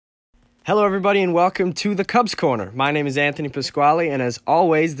Hello, everybody, and welcome to the Cubs Corner. My name is Anthony Pasquale, and as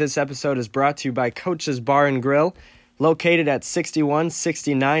always, this episode is brought to you by Coach's Bar and Grill, located at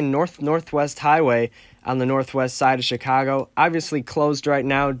 6169 Northwest Highway on the northwest side of Chicago. Obviously closed right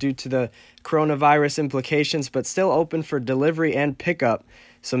now due to the coronavirus implications, but still open for delivery and pickup.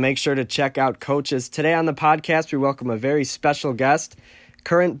 So make sure to check out Coach's. Today on the podcast, we welcome a very special guest,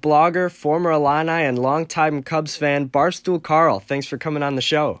 current blogger, former Illini, and longtime Cubs fan, Barstool Carl. Thanks for coming on the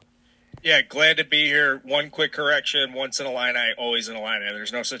show. Yeah, glad to be here. One quick correction, once an Illini, always an Illini.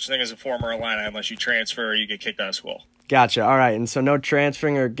 There's no such thing as a former Illini unless you transfer or you get kicked out of school. Gotcha. All right, and so no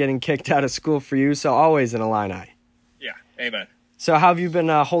transferring or getting kicked out of school for you, so always an Illini. Yeah, amen. So how have you been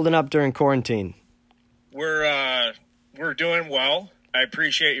holding up during quarantine? We're doing well. I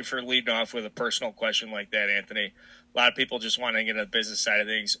appreciate you for leading off with a personal question like that, Anthony. A lot of people just want to get into the business side of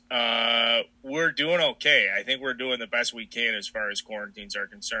things. We're doing okay. I think we're doing the best we can as far as quarantines are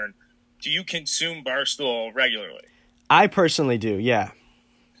concerned. Do you consume Barstool regularly? I personally do, yeah.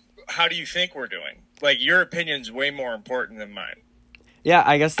 How do you think we're doing? Like, your opinion's way more important than mine. Yeah,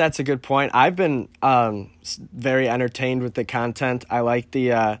 I guess that's a good point. I've been very entertained with the content. I like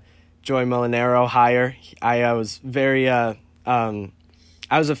the Joey Molinaro hire. I was very I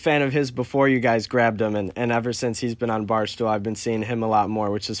was a fan of his before you guys grabbed him, and ever since he's been on Barstool, I've been seeing him a lot more,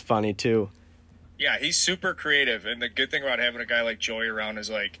 which is funny too. Yeah, he's super creative, and the good thing about having a guy like Joey around is,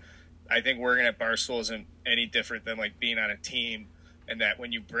 like, I think working at Barstool isn't any different than, like, being on a team, and that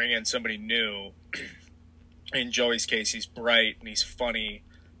when you bring in somebody new, in Joey's case, he's bright and he's funny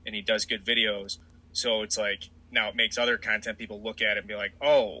and he does good videos. So it's like, now it makes other content people look at it and be like,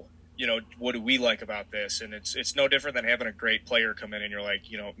 oh, you know, what do we like about this? And it's no different than having a great player come in and you're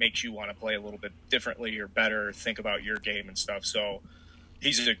like, you know, it makes you want to play a little bit differently or better, think about your game and stuff. So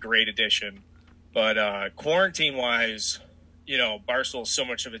he's a great addition. But quarantine-wise, you know, Barstool, so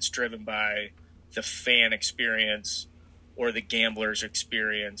much of it's driven by the fan experience or the gambler's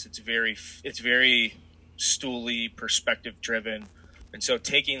experience. It's very stooly, perspective-driven. And so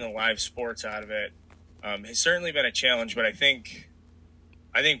taking the live sports out of it has certainly been a challenge. But I think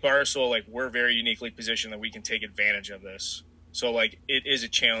Barstool, like, we're very uniquely positioned that we can take advantage of this. So, like, it is a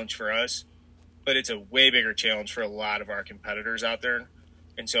challenge for us, but it's a way bigger challenge for a lot of our competitors out there.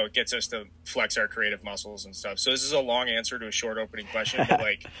 And so it gets us to flex our creative muscles and stuff. So this is a long answer to a short opening question, but,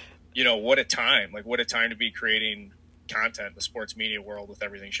 like, you know, what a time to be creating content in the sports media world with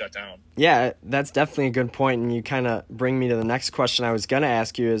everything shut down. Yeah, that's definitely a good point, and you kind of bring me to the next question I was going to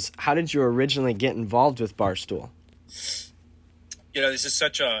ask you is, how did you originally get involved with Barstool? You know, this is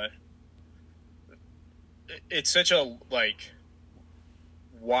such a like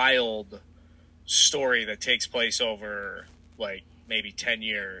wild story that takes place over like maybe 10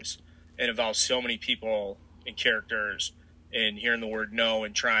 years and involves so many people and characters and hearing the word no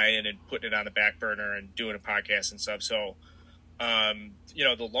and trying and putting it on the back burner and doing a podcast and stuff. So, you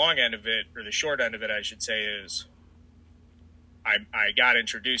know, the long end of it, or the short end of it, I should say, is I got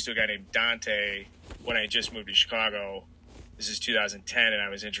introduced to a guy named Dante when I just moved to Chicago. This is 2010, and I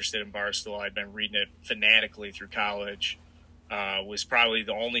was interested in Barstool. I'd been reading it fanatically through college. Was probably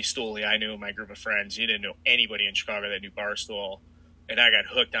the only stoolie I knew in my group of friends. You didn't know anybody in Chicago that knew Barstool, and I got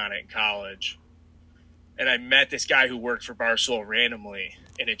hooked on it in college. And I met this guy who worked for Barstool randomly,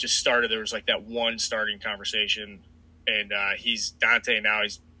 and it just started. There was like that one starting conversation, and he's Dante now.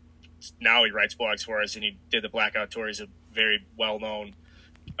 He writes blogs for us, and he did the Blackout Tour. He's a very well-known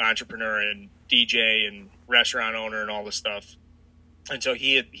entrepreneur and DJ and restaurant owner and all this stuff. And so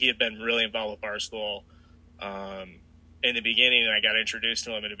he had been really involved with Barstool in the beginning, and I got introduced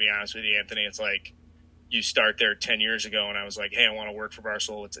to him. And to be honest with you, Anthony, it's like you start there 10 years ago, and I was like, hey, I want to work for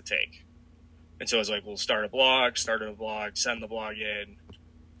Barstool. What's it take? And so I was like, we'll started a blog, send the blog in.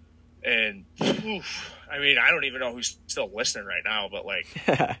 And I mean, I don't even know who's still listening right now, but like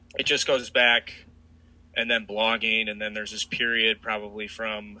it just goes back, and then blogging. And then there's this period probably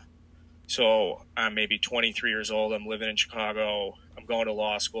from, so I'm maybe 23 years old. I'm living in Chicago. I'm going to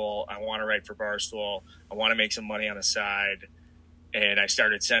law school. I want to write for Barstool. I want to make some money on the side. And I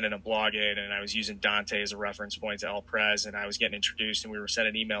started sending a blog in, and I was using Dante as a reference point to El Prez, and I was getting introduced, and we were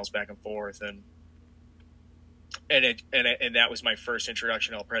sending emails back and forth. And that was my first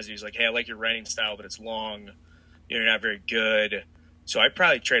introduction to El Prez. He was like, hey, I like your writing style, but it's long. You're not very good. So I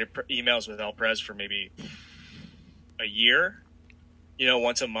probably traded emails with El Prez for maybe a year, you know,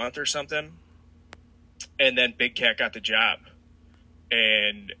 once a month or something. And then Big Cat got the job.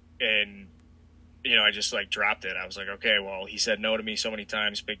 And you know, I just like dropped it. I was like, okay, well, he said no to me so many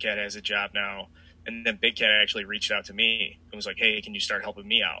times. Big Cat has a job now. And then Big Cat actually reached out to me and was like, hey, can you start helping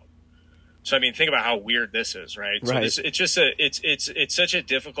me out? So I mean, think about how weird this is, right? So it's such a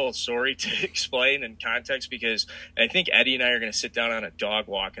difficult story to explain in context, because I think Eddie and I are going to sit down on a dog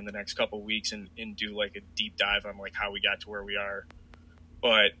walk in the next couple of weeks and do like a deep dive on like how we got to where we are.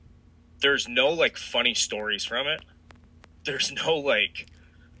 But there's no like funny stories from it. There's no like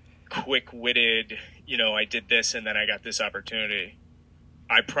quick-witted, I did this and then I got this opportunity.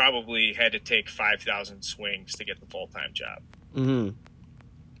 I probably had to take 5,000 swings to get the full-time job. Mm-hmm.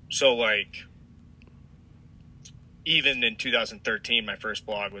 So, like, even in 2013, my first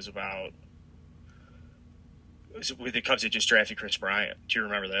blog was about with the Cubs that just drafted Chris Bryant. Do you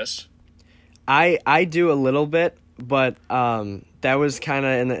remember this? I do a little bit, but that was kind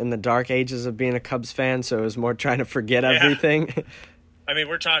of in the dark ages of being a Cubs fan, so it was more trying to forget everything. I mean,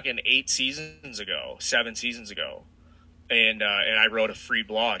 we're talking 7 seasons ago, and I wrote a free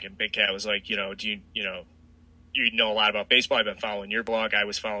blog, and Big Cat was like, do you know a lot about baseball. I've been following your blog. I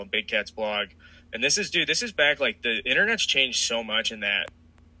was following Big Cat's blog. And this is back, like, the internet's changed so much in that.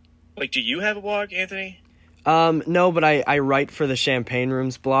 Like, do you have a blog, Anthony? No, but I write for the Champagne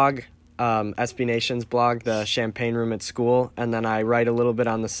Rooms blog, SB Nation's blog, the Champagne Room at school, and then I write a little bit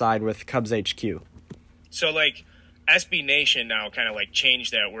on the side with Cubs HQ. So, like, SB Nation now kind of, like,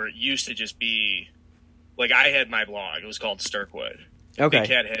 changed that, where it used to just be, like, I had my blog. It was called Stirkwood. Okay. Big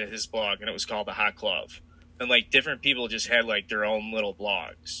Cat had his blog, and it was called The Hot Glove. And, like, different people just had, like, their own little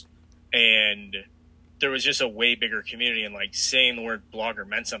blogs. And there was just a way bigger community. And, like, saying the word blogger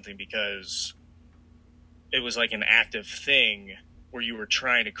meant something because it was, like, an active thing where you were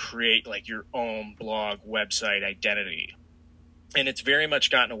trying to create, like, your own blog, website, identity. And it's very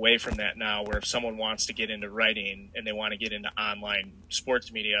much gotten away from that now, where if someone wants to get into writing and they want to get into online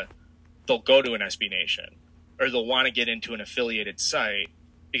sports media, they'll go to an SB Nation. Or they'll want to get into an affiliated site,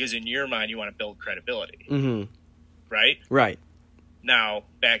 because in your mind, you want to build credibility. Mm-hmm. Right? Right. Now,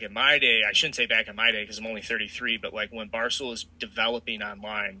 back in my day, I shouldn't say back in my day because I'm only 33, but like when Barstool was developing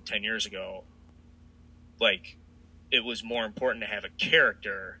online 10 years ago, like it was more important to have a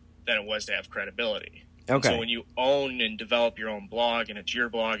character than it was to have credibility. Okay. So when you own and develop your own blog, and it's your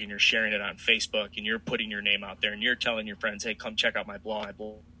blog and you're sharing it on Facebook and you're putting your name out there and you're telling your friends, hey, come check out my blog.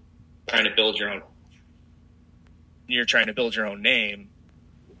 Trying to build your own. You're trying to build your own name.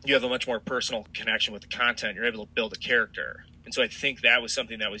 You have a much more personal connection with the content. You're able to build a character. And so I think that was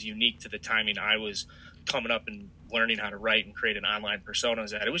something that was unique to the timing I was coming up and learning how to write and create an online persona, is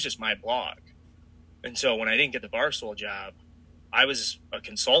that it was just my blog. And so when I didn't get the Barstool job, I was a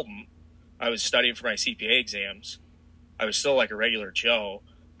consultant. I was studying for my CPA exams. I was still like a regular Joe.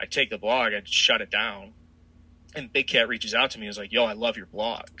 I'd take the blog, I'd shut it down. And Big Cat reaches out to me and was like, yo, I love your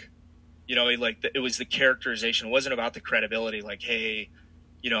blog. It was the characterization. It wasn't about the credibility, like, hey,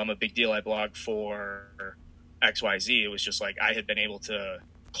 I'm a big deal. I blog for XYZ. It was just like I had been able to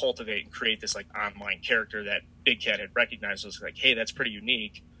cultivate and create this like online character that Big Cat had recognized. It was like, hey, that's pretty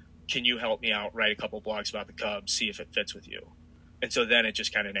unique. Can you help me out, write a couple blogs about the Cubs, see if it fits with you? And so then it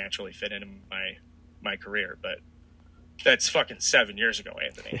just kind of naturally fit into my career. But that's fucking 7 years ago,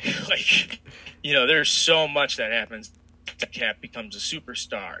 Anthony. There's so much that happens. Cat becomes a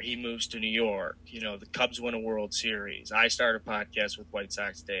superstar. He moves to New York. The Cubs win a World Series. I start a podcast with White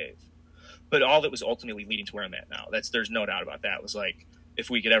Sox Dave. But all that was ultimately leading to where I'm at now. There's no doubt about that. It was like, if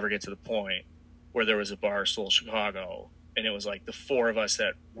we could ever get to the point where there was a Barstool Chicago, and it was like the four of us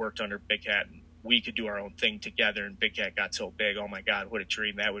that worked under Big Cat, and we could do our own thing together, and Big Cat got so big, oh my God, what a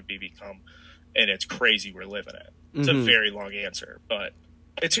dream that would become. And it's crazy we're living it. It's a very long answer, but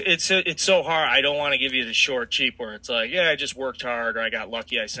it's so hard. I don't want to give you the short, cheap where it's like, yeah, I just worked hard, or I got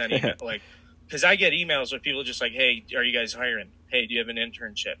lucky. I sent email, because I get emails with people just like, hey, are you guys hiring? Hey, do you have an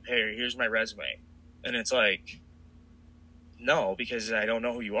internship? Hey, here's my resume. And it's like, no, because I don't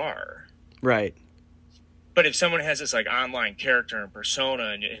know who you are. Right. But if someone has this like online character and persona,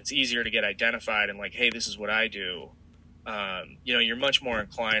 and it's easier to get identified and like, hey, this is what I do. You're much more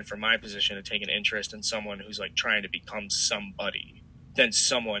inclined, from my position, to take an interest in someone who's like trying to become somebody than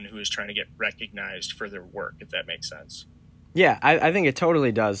someone who is trying to get recognized for their work, if that makes sense. Yeah, I think it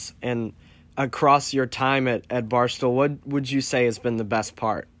totally does. And across your time at Barstool, what would you say has been the best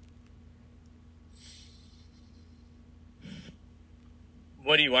part?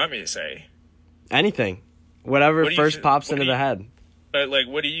 What do you want me to say? Anything. Whatever first pops into the head. But, like,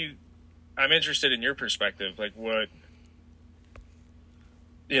 I'm interested in your perspective. Like, what,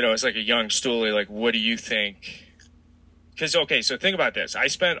 it's like a young stoolie, like, what do you think? Because, okay, so think about this. I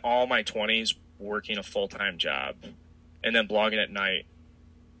spent all my 20s working a full-time job and then blogging at night.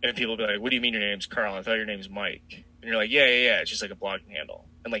 And people will be like, what do you mean your name's Carl? I thought your name's Mike. And you're like, yeah. It's just like a blogging handle.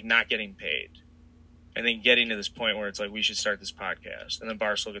 And, like, not getting paid. And then getting to this point where it's like, we should start this podcast. And then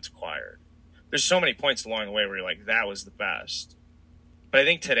Barstool gets acquired. there's so many points along the way where you're like, that was the best. But I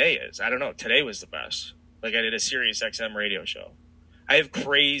think today is. I don't know. Today was the best. Like, I did a Sirius XM radio show. I have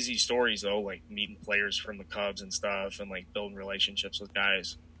crazy stories, though, like meeting players from the Cubs and stuff and, like, building relationships with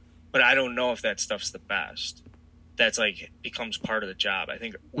guys. But I don't know if that stuff's the best. That's, like, becomes part of the job. I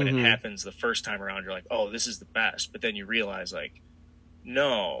think when it happens the first time around, you're like, oh, this is the best. But then you realize, like,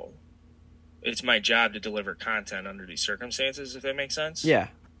 no, it's my job to deliver content under these circumstances, if that makes sense. Yeah.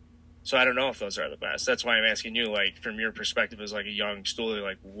 So I don't know if those are the best. That's why I'm asking you, like, from your perspective as, like, a young stoolie,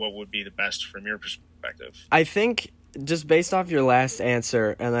 like, what would be the best from your perspective? I think just based off your last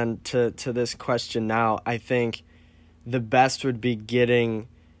answer and then to this question now, I think the best would be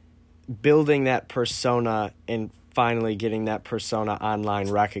building that persona and finally getting that persona online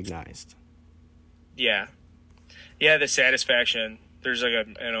recognized. Yeah. Yeah, the satisfaction. There's, like,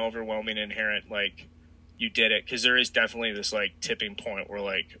 an overwhelming inherent, like, you did it, because there is definitely this, like, tipping point where,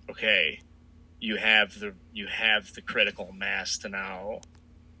 like, okay, you have the critical mass to now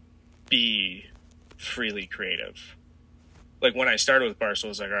be freely creative. Like, when I started with Barstool, it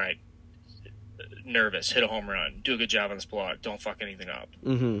was like, all right, nervous, hit a home run, do a good job on this blog, don't fuck anything up.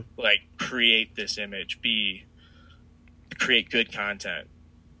 Like, create this image, create good content.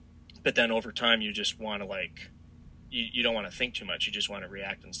 But then over time, you just want to, like, you don't want to think too much. You just want to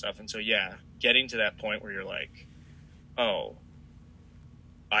react and stuff. And so, yeah, getting to that point where you're like, oh,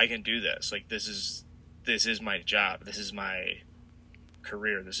 I can do this. Like, this is my job. This is my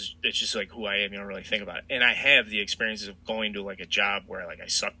career. It's just like who I am. You don't really think about it. And I have the experiences of going to, like, a job where, like, I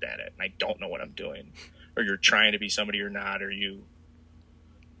sucked at it and I don't know what I'm doing, or you're trying to be somebody you're not, or you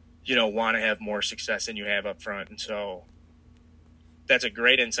want to have more success than you have up front. And so that's a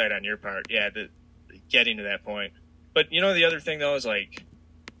great insight on your part. Yeah. Getting to that point. But, the other thing, though, is, like,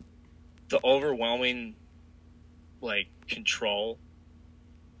 the overwhelming, like, control,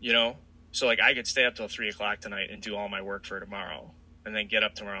 So, like, I could stay up till 3 o'clock tonight and do all my work for tomorrow, and then get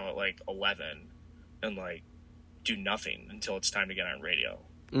up tomorrow at, like, 11 and, like, do nothing until it's time to get on radio.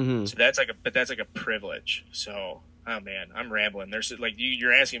 So that's like a privilege. So, oh, man, I'm rambling. There's, like,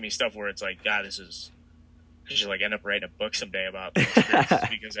 you're asking me stuff where it's like, God, I should, like, end up writing a book someday about the experiences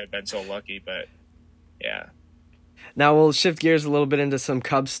because I've been so lucky. But, yeah. Now we'll shift gears a little bit into some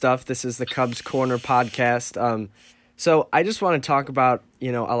Cubs stuff. This is the Cubs Corner podcast. So I just want to talk about, a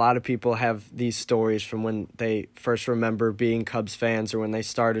lot of people have these stories from when they first remember being Cubs fans or when they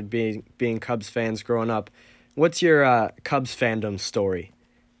started being Cubs fans growing up. What's your Cubs fandom story?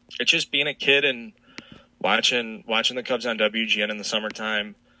 It's just being a kid and watching the Cubs on WGN in the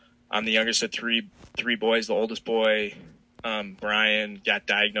summertime. I'm the youngest of three boys. The oldest boy, Brian, got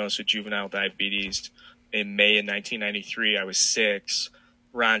diagnosed with juvenile diabetes in May of 1993. I was 6.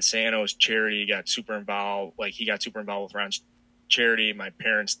 Ron Santos' charity got super involved. Like, he got super involved with Ron's charity. My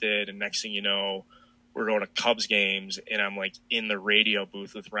parents did. And next thing you know, we're going to Cubs games, and I'm, like, in the radio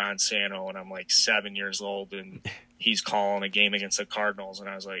booth with Ron Santo, and I'm, like, 7 years old, and he's calling a game against the Cardinals. And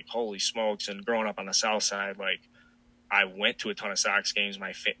I was like, holy smokes. And growing up on the South Side, like, I went to a ton of Sox games.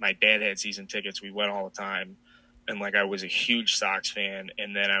 My dad had season tickets. We went all the time. And, like, I was a huge Sox fan.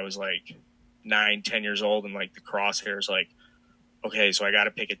 And then I was, like, 9-10 years old, and, like, the crosshairs, like, okay, so I got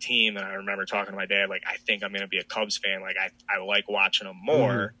to pick a team. And I remember talking to my dad, like, I think I'm going to be a Cubs fan. Like, I like watching them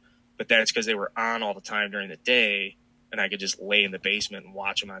more, but that's because they were on all the time during the day, and I could just lay in the basement and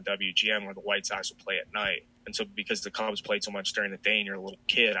watch them on WGN where the White Sox would play at night. And so because the Cubs played so much during the day and you're a little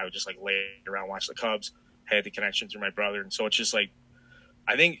kid, I would just, like, lay around, watch the Cubs, had the connection through my brother. And so it's just, like,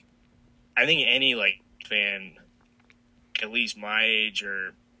 I think any, like, fan, at least my age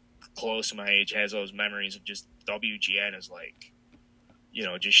or close to my age, has those memories of just WGN as, like,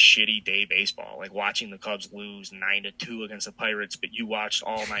 just shitty day baseball, like watching the Cubs lose 9-2 against the Pirates, but you watched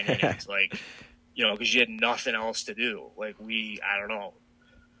all 9 innings, like, because you had nothing else to do. Like, I don't know.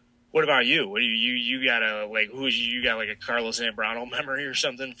 What about you? What do you got you got, like, a Carlos Zambrano memory or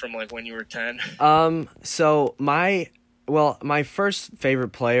something from, like, when you were 10? So my first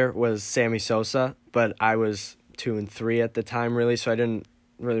favorite player was Sammy Sosa, but I was 2 and 3 at the time, really, so I didn't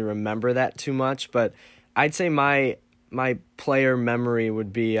really remember that too much. But I'd say my player memory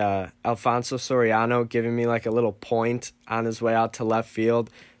would be Alfonso Soriano giving me, like, a little point on his way out to left field.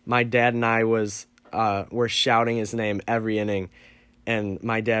 My dad and I were shouting his name every inning, and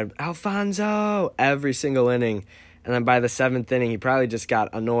my dad, Alfonso, every single inning. And then by the 7th inning, he probably just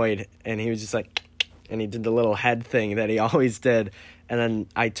got annoyed, and he was just like, and he did the little head thing that he always did. And then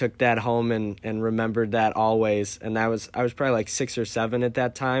I took that home and remembered that always. And I was probably like 6 or 7 at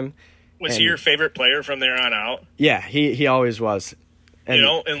that time. Was he your favorite player from there on out? Yeah, he always was. And,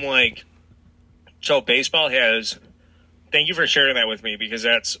 like, so baseball has Thank you for sharing that with me, because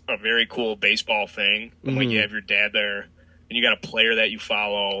that's a very cool baseball thing. Mm-hmm. Like, you have your dad there, and you got a player that you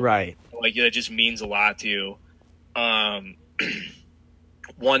follow. Right. Like, that just means a lot to you.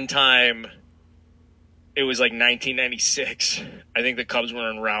 One time, it was like 1996. I think the Cubs were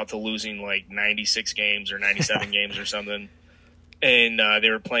en route to losing like 96 games or 97 games or something. And they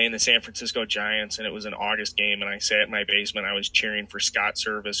were playing the San Francisco Giants, and it was an August game, and I sat in my basement. I was cheering for Scott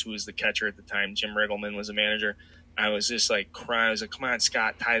Service, who was the catcher at the time. Jim Riggleman was the manager. I was just like crying. I was like, come on,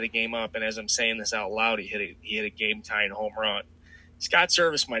 Scott, tie the game up. And as I'm saying this out loud, he hit a game-tying home run. Scott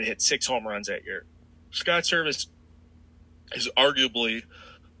Service might have hit 6 home runs that year. Scott Service is arguably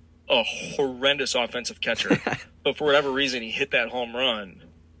a horrendous offensive catcher. But for whatever reason, he hit that home run.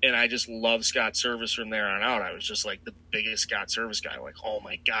 And I just love Scott Service from there on out. I was just like the biggest Scott Service guy. Like, oh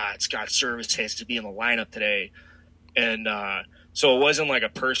my God, Scott Service has to be in the lineup today. And so it wasn't like a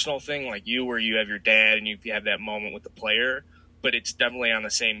personal thing like you, where you have your dad and you have that moment with the player. But it's definitely on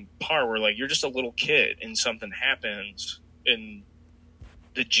the same par where, like, you're just a little kid and something happens, and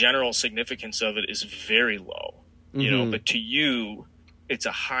the general significance of it is very low, you know. But to you, it's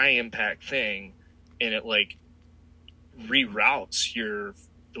a high impact thing, and it like reroutes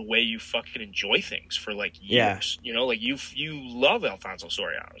the way you fucking enjoy things for like years. You know, like you love Alfonso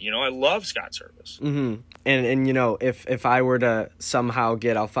Soriano. You know, I love Scott Service. And you know, if I were to somehow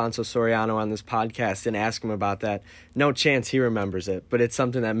get Alfonso Soriano on this podcast and ask him about that, no chance he remembers it. But it's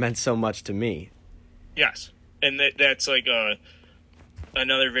something that meant so much to me. Yes, and that's like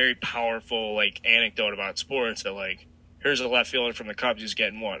another very powerful like anecdote about sports. That like, here's a left fielder from the Cubs who's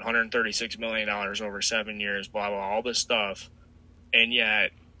getting what, $136 million over 7 years, blah blah, all this stuff, and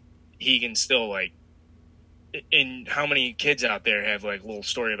yet he can still like. And how many kids out there have like a little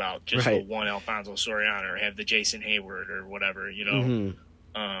story about just the one Alfonso Soriano, or have the Jason Hayward or whatever, you know?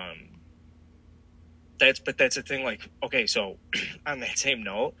 That's the thing. Like, okay, so on that same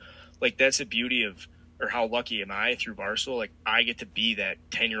note, like that's the beauty of, or how lucky am I through Barstool? Like I get to be that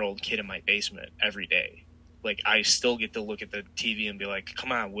 10-year-old kid in my basement every day. Like I still get to look at the TV and be like,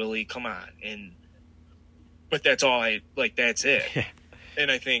 come on, Willie, come on. But that's all that's it. And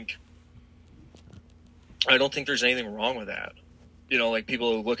I don't think there's anything wrong with that. You know, like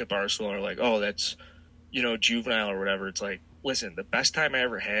people who look at Barstool are like, oh, that's, you know, juvenile or whatever. It's like, listen, the best time I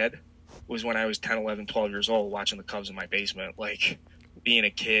ever had was when I was 10, 11, 12 years old watching the Cubs in my basement, like being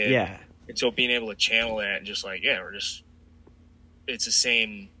a kid. Yeah. And so being able to channel that and just like, it's the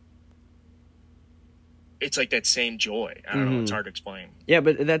same, it's like that same joy. I don't know, it's hard to explain. Yeah,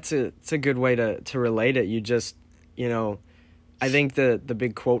 but it's a good way to relate it. You just, you know, I think the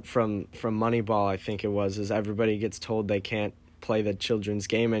big quote from Moneyball, I think it was, is everybody gets told they can't play the children's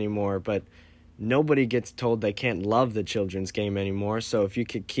game anymore, but nobody gets told they can't love the children's game anymore. So if you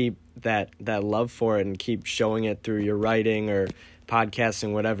could keep that love for it and keep showing it through your writing or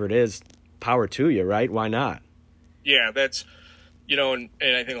podcasting, whatever it is, power to you, right? Why not? Yeah, that's, you know, and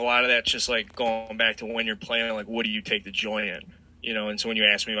I think a lot of that's just like going back to when you're playing, like what do you take the joy in? You know, and so when you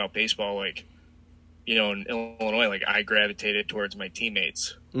ask me about baseball, like, you know, in Illinois, like I gravitated towards my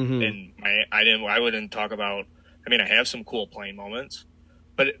teammates, and I wouldn't talk about. I mean, I have some cool playing moments,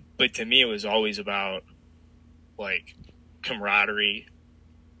 but to me, it was always about like camaraderie,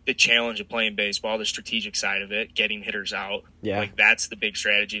 the challenge of playing baseball, the strategic side of it, getting hitters out. Yeah, like that's the big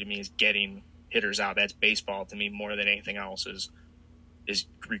strategy to me, is getting hitters out. That's baseball to me more than anything else, is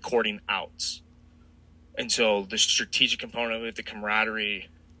recording outs, and so the strategic component of it, the camaraderie.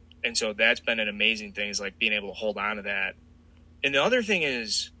 And so that's been an amazing thing, is like being able to hold on to that. And the other thing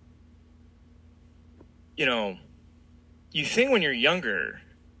is, you know, you think when you're younger,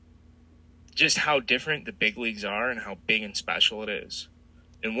 just how different the big leagues are and how big and special it is.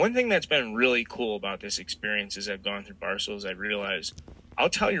 And one thing that's been really cool about this experience as I've gone through Barstool is I realized, I'll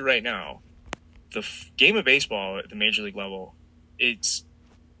tell you right now, the game of baseball at the major league level, it's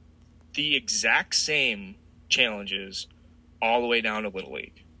the exact same challenges all the way down to Little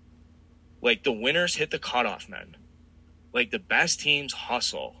League. Like the winners hit the cutoff men. Like the best teams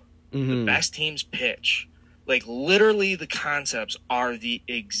hustle. The best teams pitch. Like literally the concepts are the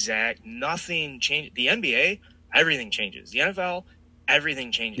exact, nothing changes. The NBA, everything changes. The NFL,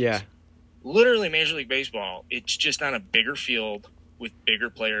 everything changes. Yeah. Literally Major League Baseball, it's just on a bigger field with bigger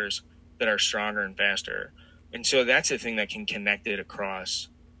players that are stronger and faster. And so that's the thing that can connect it across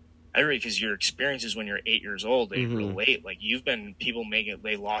because your experiences when you're 8 years old, they relate. Like people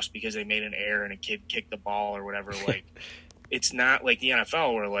they lost because they made an error and a kid kicked the ball or whatever. Like it's not like the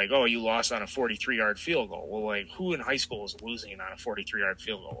NFL where like, oh, you lost on a 43-yard field goal. Well, like who in high school is losing on a 43-yard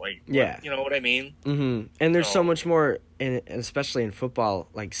field goal? Like, yeah, you know what I mean? And there's so much more, especially in football,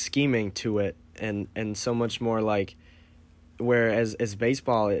 like scheming to it, and so much more like Whereas as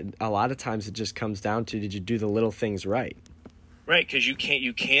baseball, a lot of times it just comes down to, did you do the little things right? Right, because you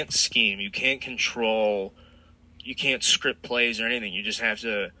can't scheme, you can't control, you can't script plays or anything. You just have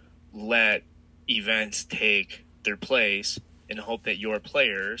to let events take their place and hope that your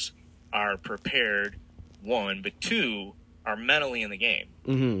players are prepared, one, but two, are mentally in the game.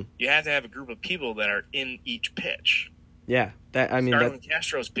 Mm-hmm. You have to have a group of people that are in each pitch. Yeah, Starlin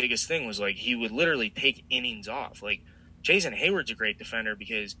Castro's biggest thing was like he would literally take innings off. Like Jason Hayward's a great defender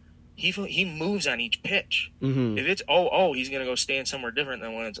because he moves on each pitch. Mm-hmm. If it's 0-0, he's gonna go stand somewhere different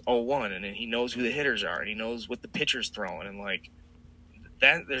than when it's 0-1, and then he knows who the hitters are and he knows what the pitcher's throwing, and like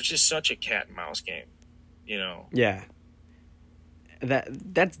that. There's just such a cat and mouse game, you know. Yeah,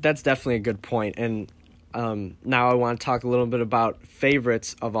 that's definitely a good point. And now I want to talk a little bit about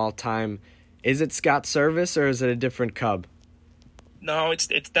favorites of all time. Is it Scott Servais or is it a different Cub? No, it's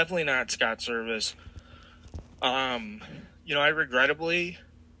definitely not Scott Servais. You know, I regrettably,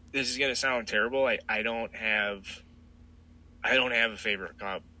 this is gonna sound terrible. I don't have a favorite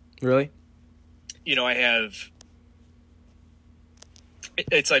Cub. Really? You know, I have.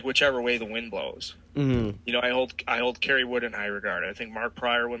 It's like whichever way the wind blows. Mm-hmm. You know, I hold Kerry Wood in high regard. I think Mark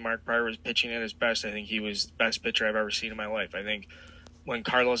Pryor, when Mark Pryor was pitching at his best, I think he was the best pitcher I've ever seen in my life. I think when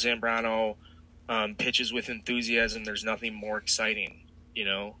Carlos Zambrano pitches with enthusiasm, there's nothing more exciting. You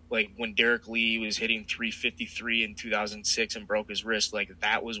know, like when Derek Lee was hitting 353 in 2006 and broke his wrist, like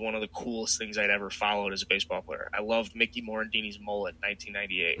that was one of the coolest things I'd ever followed as a baseball player. I loved Mickey Morandini's mullet in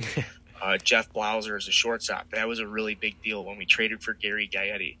 1998. Jeff Blauser as a shortstop. That was a really big deal when we traded for Gary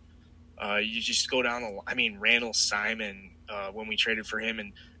Gaetti. You just go down Randall Simon, when we traded for him,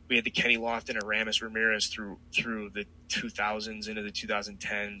 and we had the Kenny Lofton and Aramis Ramirez through the 2000s into the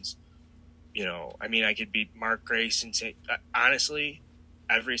 2010s. You know, I mean, I could beat Mark Grace and say, honestly,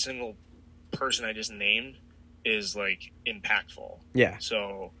 every single person I just named is like impactful. Yeah.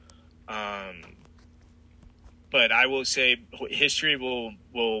 So, but I will say history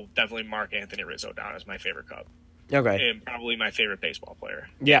will definitely mark Anthony Rizzo down as my favorite Cub. Okay. And probably my favorite baseball player.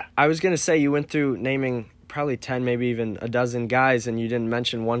 Yeah, I was going to say you went through naming probably 10, maybe even a dozen guys, and you didn't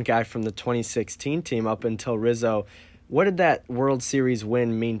mention one guy from the 2016 team up until Rizzo. What did that World Series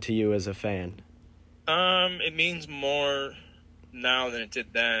win mean to you as a fan? It means more now than it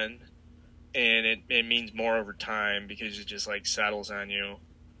did then, and it means more over time because it just like settles on you.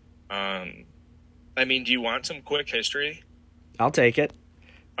 I mean, do you want some quick history? I'll take it.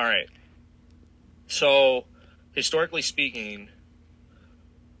 All right. So, historically speaking,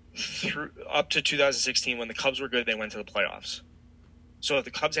 up to 2016, when the Cubs were good, they went to the playoffs. So if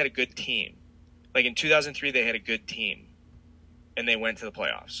the Cubs had a good team, like in 2003, they had a good team, and they went to the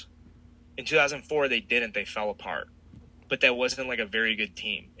playoffs. In 2004, they didn't. They fell apart. But that wasn't like a very good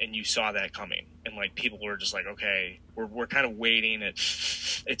team, and you saw that coming. And like people were just like, okay, we're kind of waiting. It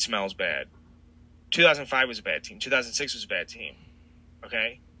smells bad. 2005 was a bad team. 2006 was a bad team.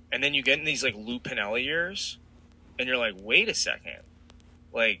 Okay? And then you get in these like Lou Piniella years, and you're like, wait a second.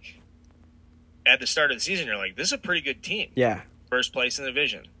 Like, at the start of the season, you're like, this is a pretty good team. Yeah. First place in the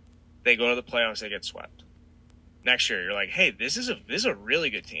division. They go to the playoffs, they get swept. Next year, you're like, hey, this is a really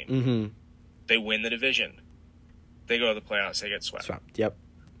good team. Mm-hmm. They win the division. They go to the playoffs, they get swept. Yep.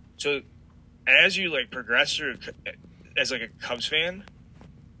 So, as you like progress through as like a Cubs fan,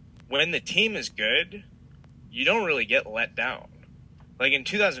 when the team is good, you don't really get let down. Like in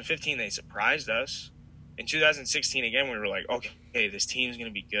 2015, they surprised us. In 2016, again, we were like, okay, this team's going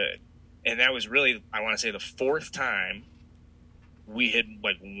to be good. And that was really, I want to say, the fourth time we had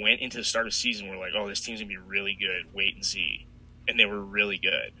like went into the start of the season. We're like, oh, this team's going to be really good. Wait and see. And they were really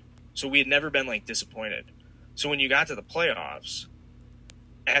good. So we had never been like disappointed. So when you got to the playoffs,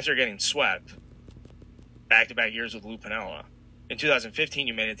 after getting swept, back-to-back years with Lou Piniella, in 2015,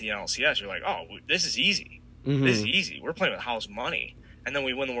 you made it to the NLCS. You're like, oh, this is easy. Mm-hmm. This is easy. We're playing with house money. And then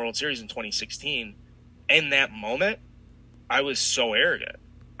we win the World Series in 2016. In that moment, I was so arrogant.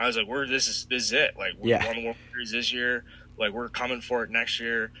 I was like, this is it. Like, we won the World Series this year. Like, we're coming for it next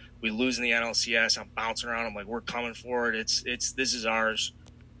year. We lose in the NLCS. I'm bouncing around. I'm like, we're coming for it. This is ours.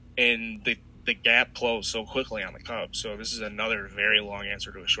 And the gap closed so quickly on the Cubs. So this is another very long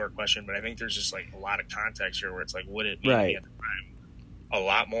answer to a short question, but I think there's just like a lot of context here where it's like, would it mean me at the time? A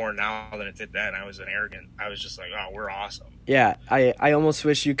lot more now than it did then. I was I was just like, oh, we're awesome. Yeah, I almost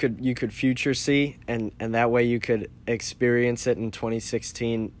wish you could future see and that way you could experience it in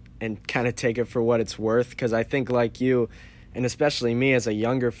 2016 and kind of take it for what it's worth, because I think like you, and especially me as a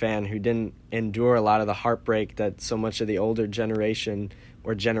younger fan who didn't endure a lot of the heartbreak that so much of the older generation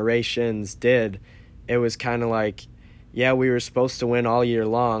or generations did, it was kind of like yeah, we were supposed to win all year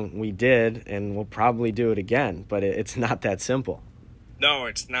long. We did, and we'll probably do it again, but it's not that simple. No,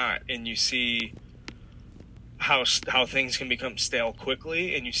 it's not. And you see how things can become stale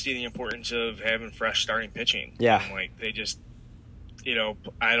quickly, and you see the importance of having fresh starting pitching. Yeah. And, like, they just,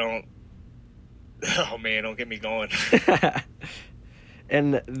 I don't. Oh man, don't get me going.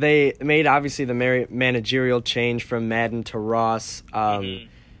 And they made obviously the managerial change from Maddon to Ross.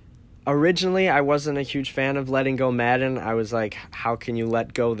 Originally, I wasn't a huge fan of letting go Maddon. I was like, how can you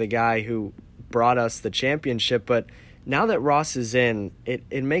let go the guy who brought us the championship? But now that Ross is in,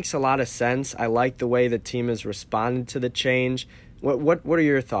 it makes a lot of sense. I like the way the team has responded to the change. What are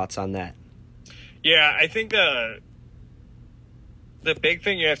your thoughts on that? Yeah, I think the big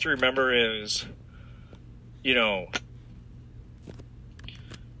thing you have to remember is,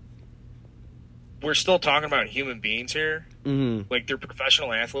 we're still talking about human beings here. Mm-hmm. Like, they're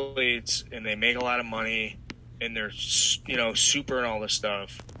professional athletes, and they make a lot of money, and they're, super and all this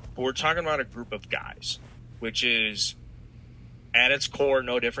stuff. But we're talking about a group of guys, which is, at its core,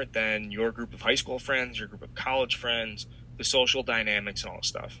 no different than your group of high school friends, your group of college friends, the social dynamics and all this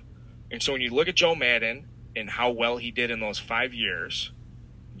stuff. And so when you look at Joe Maddon and how well he did in those 5 years,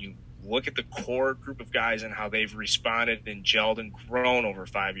 you look at the core group of guys and how they've responded and gelled and grown over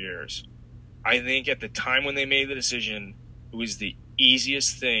 5 years. I think at the time when they made the decision, it was the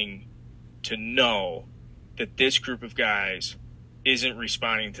easiest thing to know that this group of guys isn't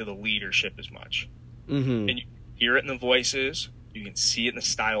responding to the leadership as much. Mm-hmm. And you hear it in the voices. You can see it in the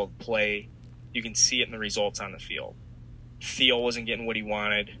style of play. You can see it in the results on the field. Theo wasn't getting what he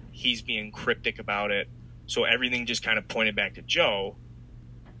wanted. He's being cryptic about it. So everything just kind of pointed back to Joe.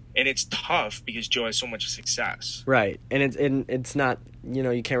 And it's tough because Joe has so much success. Right. And it's not,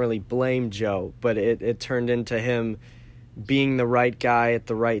 you can't really blame Joe, but it turned into him being the right guy at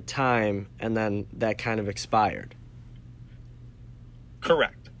the right time, and then that kind of expired.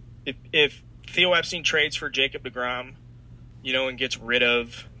 Correct. If Theo Epstein trades for Jacob deGrom, and gets rid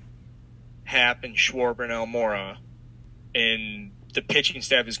of Happ and Schwarber and Almora, and the pitching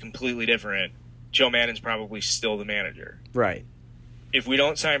staff is completely different, Joe Maddon's probably still the manager. Right. If we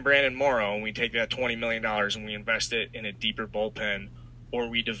don't sign Brandon Morrow and we take that $20 million and we invest it in a deeper bullpen, or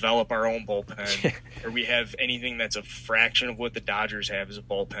we develop our own bullpen, or we have anything that's a fraction of what the Dodgers have as a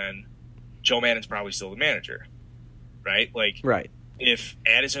bullpen, Joe Maddon's probably still the manager, right? Like, right. If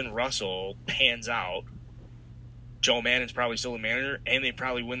Addison Russell pans out, Joe Maddon's probably still the manager, and they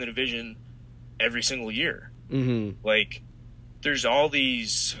probably win the division every single year. Mm-hmm. Like, there's all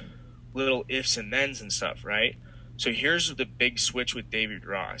these little ifs and thens and stuff, right? So here's the big switch with David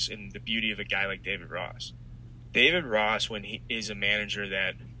Ross and the beauty of a guy like David Ross. David Ross, when he is a manager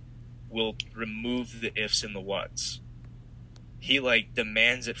that will remove the ifs and the whats, he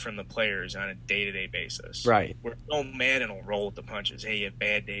demands it from the players on a day-to-day basis. Right. Where Joe Maddon will roll with the punches. Hey, you have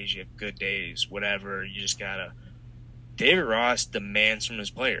bad days, you have good days, whatever. You just gotta. David Ross demands from his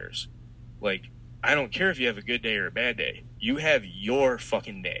players. Like, I don't care if you have a good day or a bad day. You have your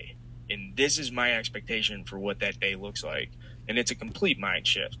fucking day. And this is my expectation for what that day looks like. And it's a complete mind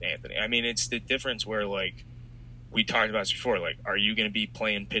shift, Anthony. I mean, it's the difference where, we talked about this before, are you going to be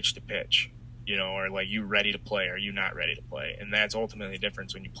playing pitch to pitch? Or you ready to play? Or are you not ready to play? And that's ultimately the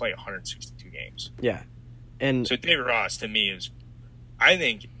difference when you play 162 games. Yeah. And so David Ross, to me, is, I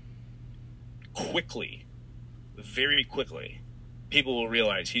think, very quickly, people will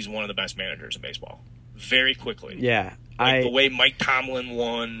realize he's one of the best managers in baseball. Very quickly. Yeah. The way Mike Tomlin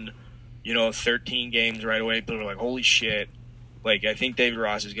won 13 games right away, people are like, holy shit. I think David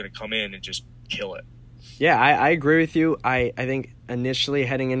Ross is going to come in and just kill it. Yeah, I agree with you. I think initially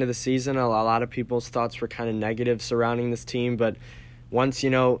heading into the season, a lot of people's thoughts were kind of negative surrounding this team, but once,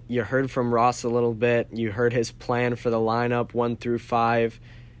 you heard from Ross a little bit, you heard his plan for the lineup 1 through 5,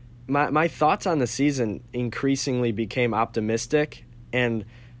 my thoughts on the season increasingly became optimistic, and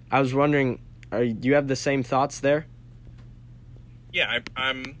I was wondering, do you have the same thoughts there? Yeah,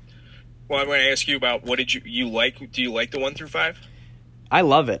 I'm going to ask you about what did you like? Do you like the 1 through 5? I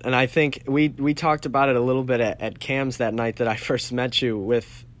love it, and I think we talked about it a little bit at Cam's that night that I first met you,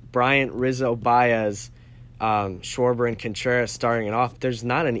 with Bryant, Rizzo, Baez, Schwarber, and Contreras starting it off. There's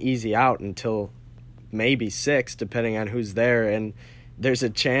not an easy out until maybe 6, depending on who's there, and there's a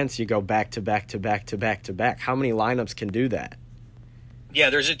chance you go back to back to back to back to back. How many lineups can do that? Yeah,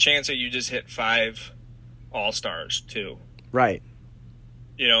 there's a chance that you just hit 5 all-stars, too. Right.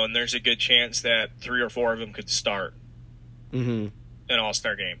 And there's a good chance that 3 or 4 of them could start. Mm-hmm. An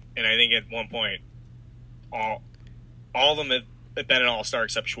all-star game. And I think at one point all of them have been an all-star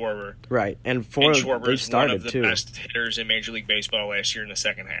except Schwarber. Right. And Schwarber they is started one of the too. best hitters in Major League Baseball last year in the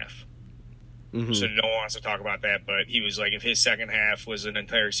second half. So no one wants to talk about that. But he was like, if his second half was an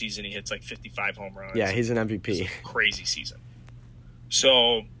entire season, he hits like 55 home runs. Yeah, he's an MVP. Crazy season.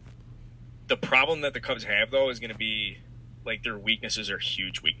 So the problem that the Cubs have, though, is going to be like their weaknesses are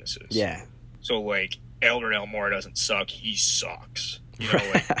huge weaknesses. Yeah. So like Albert Almora doesn't suck. He sucks. You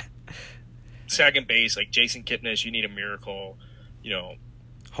know, like second base, like Jason Kipnis, you need a miracle. You know,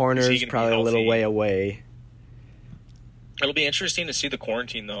 Horner's probably a little way away. It'll be interesting to see the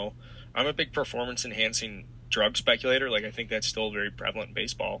quarantine, though. I'm a big performance-enhancing drug speculator. Like, I think that's still very prevalent in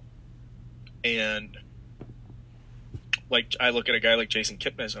baseball. And, like, I look at a guy like Jason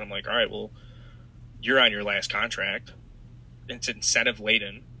Kipnis, and I'm like, all right, well, you're on your last contract. It's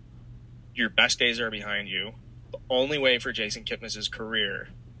incentive-laden. Your best days are behind you. The only way for Jason Kipnis' career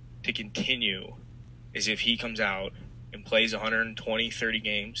to continue is if he comes out and plays 120, 30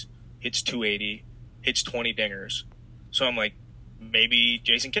 games, hits 280, hits 20 dingers. So I'm like, maybe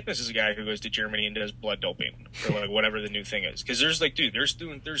Jason Kipnis is a guy who goes to Germany and does blood doping or like whatever the new thing is. Because there's like, dude,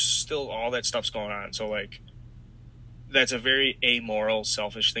 there's still all that stuff's going on. So like, that's a very amoral,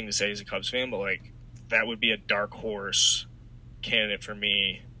 selfish thing to say as a Cubs fan, but like, that would be a dark horse candidate for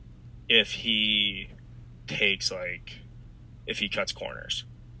me if he takes if he cuts corners,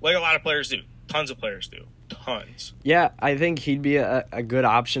 like a lot of players do. Tons of players do. Tons. Yeah, I think he'd be a good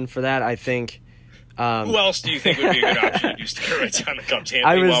option for that. I think. Who else do you think would be a good option to do steroids on the Cubs?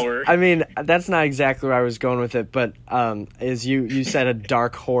 I mean, that's not exactly where I was going with it, but as you said, a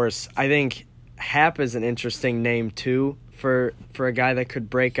dark horse. I think Happ is an interesting name too for a guy that could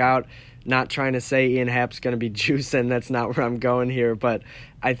break out. Not trying to say Ian Happ's going to be juicing. That's not where I'm going here, but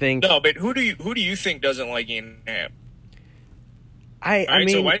I think but who do you think doesn't like Ian Happ? I mean,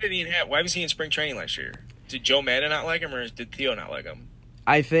 so why did Ian Happ? Why was he in spring training last year? Did Joe Madden not like him, or did Theo not like him?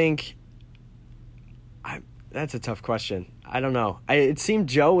 I think that's a tough question. I don't know. It seemed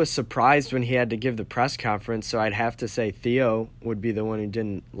Joe was surprised when he had to give the press conference, so I'd have to say Theo would be the one who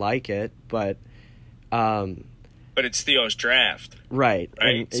didn't like it. But it's Theo's draft, right?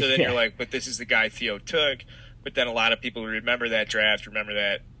 And, so then you're like, but this is the guy Theo took. But then a lot of people remember that draft. Remember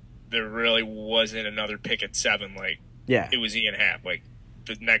that there really wasn't another pick at 7. Like, it was Ian Happ. Like,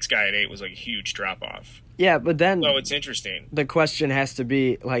 the next guy at 8 was like a huge drop off. Yeah, but then it's interesting. The question has to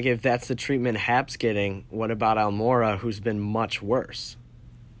be, like, if that's the treatment Happ's getting, what about Almora, who's been much worse?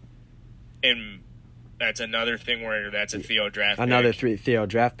 And that's another thing where that's a Theo draft pick. Another Theo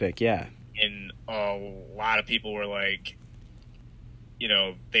draft pick, yeah. And a lot of people were like, you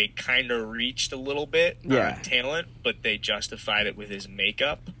know, they kind of reached a little bit on talent, but they justified it with his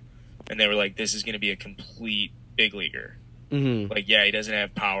makeup. And they were like, this is going to be a complete big leaguer. Mm-hmm. Like, yeah, he doesn't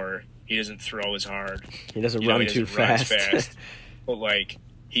have power. He doesn't throw as hard. He doesn't run too fast. But like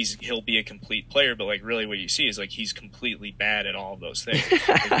he'll be a complete player. But like really, what you see is like he's completely bad at all of those things.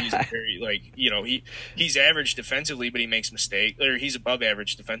 Like, he's very he's average defensively, but he makes mistakes. Or he's above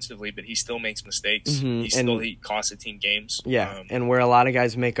average defensively, but he still makes mistakes. Mm-hmm. He costs the team games. Yeah, and where a lot of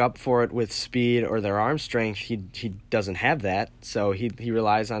guys make up for it with speed or their arm strength, he doesn't have that. So he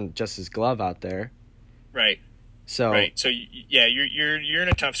relies on just his glove out there. Right. So yeah, you're in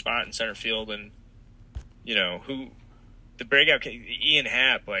a tough spot in center field, and you know the breakout Ian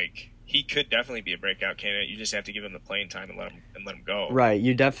Happ, like he could definitely be a breakout candidate. You just have to give him the playing time and let him go. Right,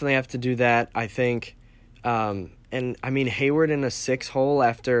 you definitely have to do that. I think, and I mean Hayward in a 6 hole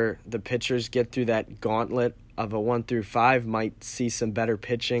after the pitchers get through that gauntlet of a 1 through 5 might see some better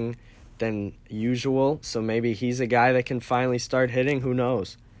pitching than usual. So maybe he's a guy that can finally start hitting. Who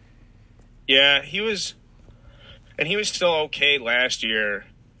knows? Yeah, he was still okay last year.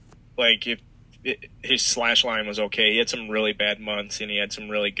 Like, his slash line was okay. He had some really bad months, and he had some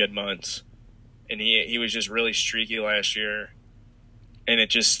really good months. And he was just really streaky last year. And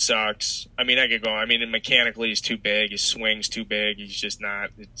it just sucks. I mean, I could go. I mean, mechanically, he's too big. His swing's too big. He's just not.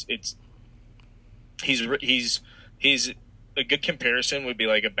 He's a good comparison would be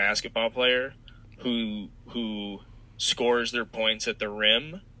like a basketball player who scores their points at the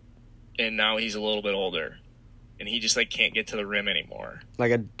rim, and now he's a little bit older. And he just like can't get to the rim anymore.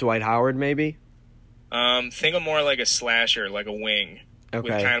 Like a Dwight Howard, maybe? Think of more like a slasher, like a wing, with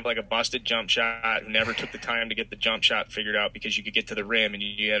kind of like a busted jump shot who never took the time to get the jump shot figured out because you could get to the rim and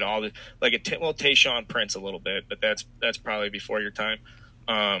you had all the like Tayshaun Prince a little bit, but that's probably before your time.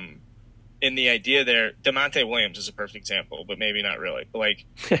 In the idea there, DeMonte Williams is a perfect example, but maybe not really. But like,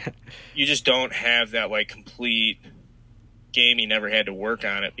 you just don't have that like complete game. He never had to work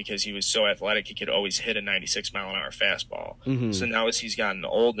on it because he was so athletic. He could always hit a 96-mile-an-hour fastball. Mm-hmm. So now as he's gotten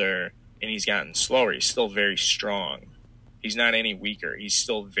older and he's gotten slower, he's still very strong. He's not any weaker. He's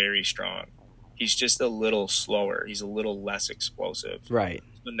still very strong. He's just a little slower. He's a little less explosive. Right.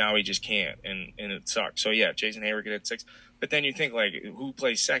 but now he just can't, and it sucks. So yeah, Jason Hayward could hit 6, but then you think like who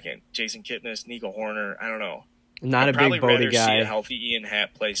plays second? Jason Kipnis, Nico Horner. I don't know. Not I'd a big Bodie rather guy. see a healthy Ian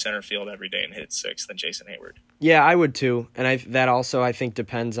Happ play center field every day and hit 6 than Jason Hayward. Yeah, I would too, and that also I think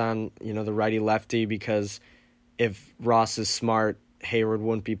depends on the righty lefty, because if Ross is smart, Hayward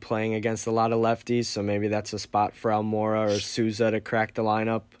wouldn't be playing against a lot of lefties, so maybe that's a spot for Almora or Souza to crack the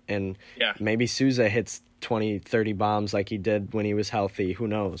lineup, and maybe Souza hits 20, 30 bombs like he did when he was healthy. Who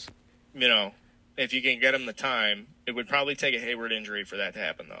knows? If you can get him the time, it would probably take a Hayward injury for that to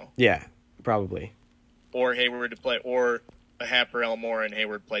happen, though. Yeah, probably. Or Hayward to play, or a Happ or Almora and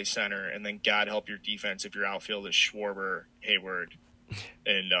Hayward play center, and then God help your defense if your outfield is Schwarber, Hayward,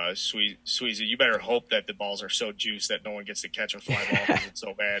 and Sweezy. You better hope that the balls are so juiced that no one gets to catch a fly ball because it's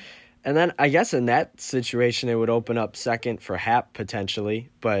so bad. And then I guess in that situation it would open up second for Happ potentially,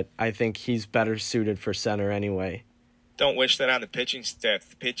 but I think he's better suited for center anyway. Don't wish that on the pitching staff.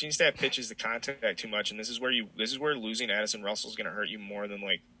 The pitching staff pitches the contact too much, and this is where losing Addison Russell is going to hurt you more than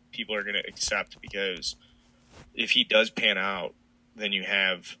like people are going to accept, because if he does pan out, then you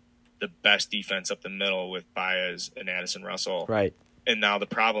have the best defense up the middle with Baez and Addison Russell. Right. And now the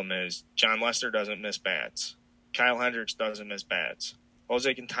problem is John Lester doesn't miss bats. Kyle Hendricks doesn't miss bats.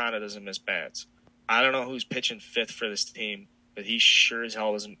 Jose Quintana doesn't miss bats. I don't know who's pitching fifth for this team, but he sure as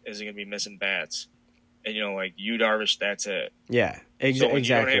hell isn't going to be missing bats. And, like Yu Darvish, that's it. Yeah, So when exactly.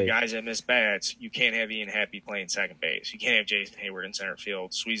 you don't have guys that miss bats, you can't have Ian Happy playing second base. You can't have Jason Hayward in center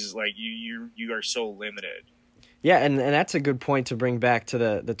field. Sweez is like, you are so limited. Yeah, and that's a good point to bring back to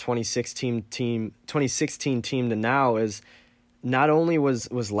the 2016 team to now is not only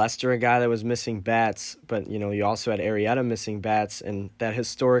was Lester a guy that was missing bats, but, you also had Arrieta missing bats, and that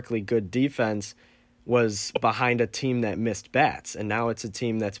historically good defense was behind a team that missed bats. And now it's a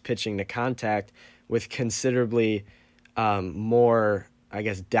team that's pitching to contact with considerably more, I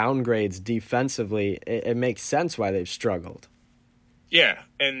guess, downgrades defensively. It makes sense why they've struggled. Yeah,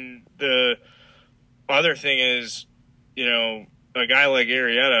 and the other thing is, a guy like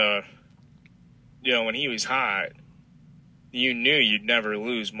Arrieta, when he was hot, you knew you'd never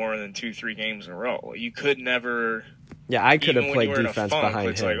lose more than 2-3 games in a row. You could never. Yeah, I could have played defense behind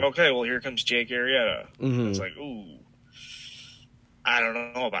it's him. It's like, okay, well, here comes Jake Arrieta. Mm-hmm. It's like, ooh, I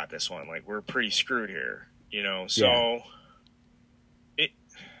don't know about this one. Like, we're pretty screwed here, So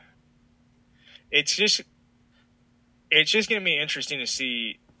it's just going to be interesting to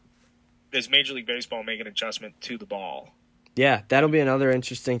see does Major League Baseball make an adjustment to the ball. Yeah, that'll be another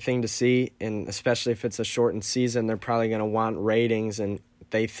interesting thing to see, and especially if it's a shortened season, they're probably going to want ratings, and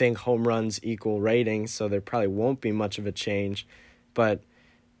they think home runs equal ratings, so there probably won't be much of a change. But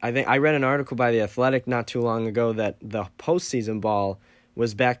I think I read an article by The Athletic not too long ago that the postseason ball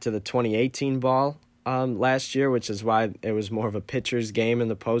was back to the 2018 ball last year, which is why it was more of a pitcher's game in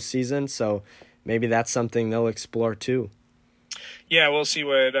the postseason. So maybe that's something they'll explore too. Yeah, we'll see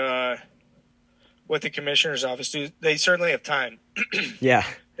what the commissioner's office do. They certainly have time. Yeah.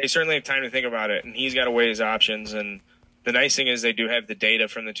 They certainly have time to think about it, and he's got to weigh his options. And the nice thing is they do have the data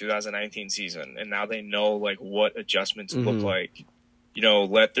from the 2019 season, and now they know like what adjustments look like.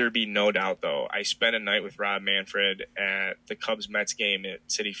 Let there be no doubt, though. I spent a night with Rob Manfred at the Cubs-Mets game at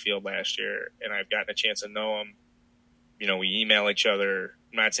Citi Field last year, and I've gotten a chance to know him. We email each other.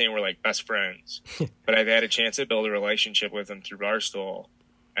 I'm not saying we're like best friends, but I've had a chance to build a relationship with him through Barstool.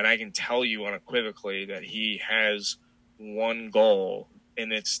 And I can tell you unequivocally that he has one goal,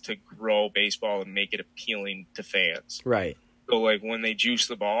 and it's to grow baseball and make it appealing to fans. Right. So, like, when they juice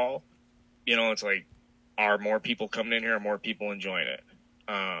the ball, it's like, are more people coming in here? Are more people enjoying it?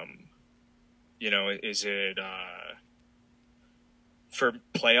 Is it for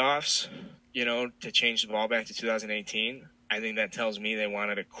playoffs, to change the ball back to 2018? I think that tells me they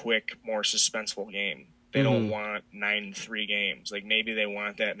wanted a quick, more suspenseful game. They don't want 9-3 games. Like, maybe they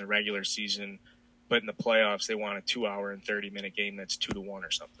want that in the regular season, but in the playoffs, they want a 2-hour and 30-minute game that's 2-1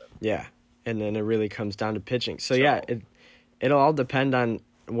 or something. Yeah, and then it really comes down to pitching. So yeah, it'll all depend on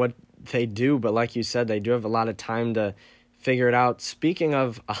what they do, but like you said, they do have a lot of time to figure it out. Speaking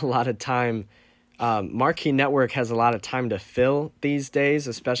of a lot of time, Marquee Network has a lot of time to fill these days,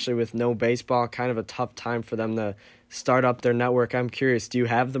 especially with no baseball. Kind of a tough time for them to start up their network. I'm curious, do you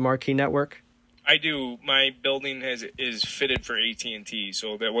have the Marquee Network? I do. My building is fitted for AT&T,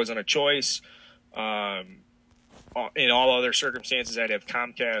 so that wasn't a choice. In all other circumstances, I'd have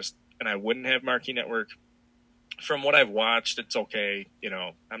Comcast, and I wouldn't have Marquee Network. From what I've watched, it's okay.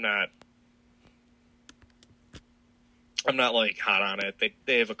 I'm not like hot on it.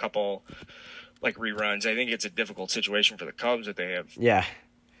 They have a couple like reruns. I think it's a difficult situation for the Cubs that they have. Yeah.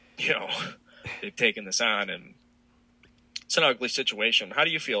 They've taken this on, and It's an ugly situation. How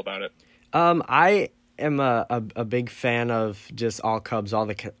do you feel about it? I am a big fan of just all Cubs all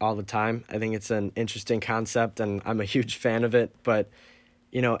the time. I think it's an interesting concept, and I'm a huge fan of it. But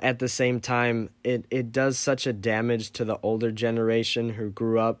at the same time, it does such a damage to the older generation who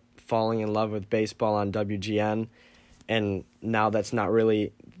grew up falling in love with baseball on WGN, and now that's not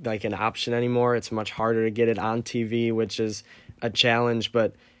really like an option anymore. It's much harder to get it on TV, which is a challenge.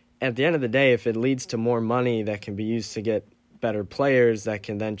 But at the end of the day, if it leads to more money that can be used to get better players that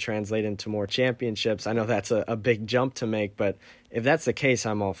can then translate into more championships, I know that's a big jump to make, but if that's the case,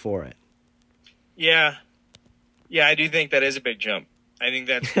 I'm all for it. Yeah, I do think that is a big jump. I think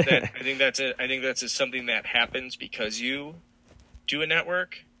that's something that happens because you do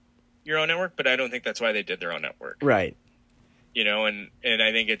your own network, but I don't think that's why they did their own network. Right. And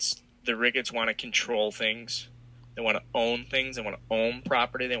I think it's the Ricketts want to control things. They want to own things. They want to own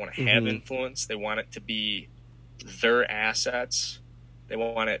property. They want to have influence. They want it to be their assets. They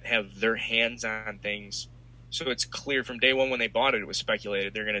want to have their hands on things. So it's clear from day one when they bought it, it was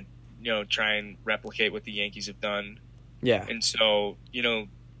speculated they're going to, try and replicate what the Yankees have done. Yeah. And so,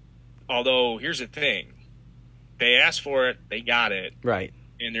 although here's the thing, they asked for it, they got it. Right.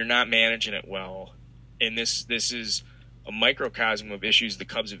 And they're not managing it well. And this is a microcosm of issues the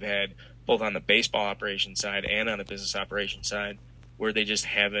Cubs have had both on the baseball operation side and on the business operation side, where they just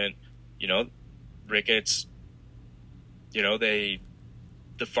haven't, Ricketts, the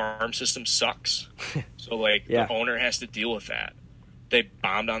farm system sucks. So yeah. The owner has to deal with that. They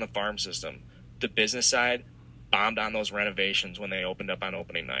bombed on the farm system. The business side bombed on those renovations when they opened up on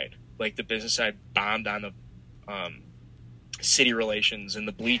opening night. The business side bombed on the city relations and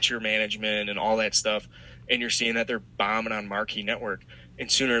the bleacher management and all that stuff. And you're seeing that they're bombing on Marquee Network. And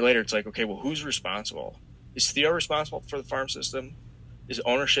sooner or later, it's like, okay, well, who's responsible? Is Theo responsible for the farm system? Is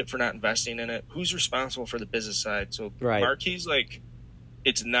ownership for not investing in it? Who's responsible for the business side? So right. Marquee's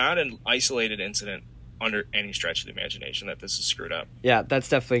it's not an isolated incident under any stretch of the imagination that this is screwed up. Yeah, that's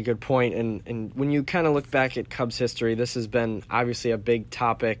definitely a good point. And when you kind of look back at Cubs history, this has been obviously a big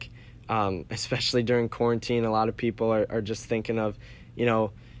topic, especially during quarantine. A lot of people are just thinking of,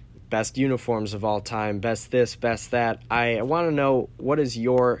 best uniforms of all time, best this, best that. I want to know, what does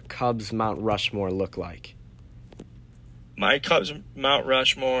your Cubs Mount Rushmore look like? My Cubs Mount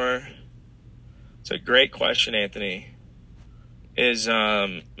Rushmore, it's a great question, Anthony. Is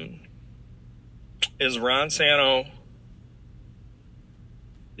Ron Santo,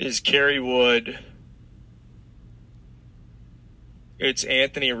 is Kerry Wood, it's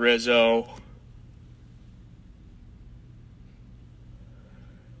Anthony Rizzo.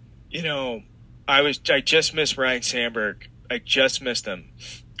 I just missed Ryan Sandberg. I just missed him.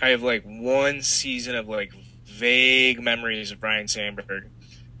 I have one season of vague memories of Ryan Sandberg.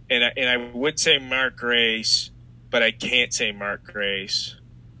 And I would say Mark Grace, but I can't say Mark Grace.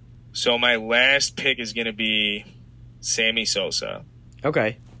 So my last pick is going to be Sammy Sosa.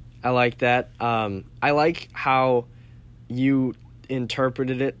 Okay. I like that. I like how you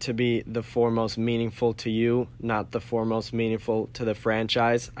interpreted it to be the foremost meaningful to you, not the foremost meaningful to the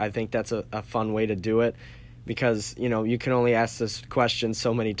franchise. I think that's a fun way to do it because, you can only ask this question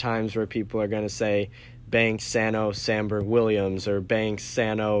so many times where people are going to say Banks, Sano, Sandberg, Williams, or Banks,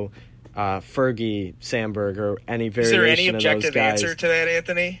 Sano, Fergie, Sandberg, or any variation of those guys. Is there any objective answer to that,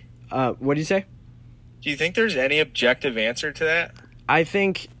 Anthony? What do you say? Do you think there's any objective answer to that?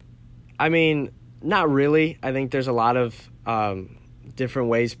 Not really. I think there's a lot of different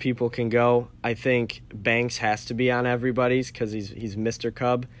ways people can go. I think Banks has to be on everybody's because he's Mr.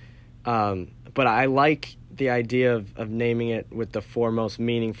 Cub. But I like the idea of naming it with the foremost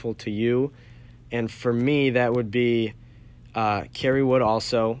meaningful to you. And for me, that would be Kerry Wood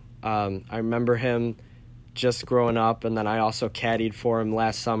also. I remember him just growing up, and then I also caddied for him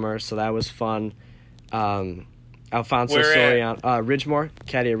last summer, so that was fun. Alfonso Soriano, Ridgemore,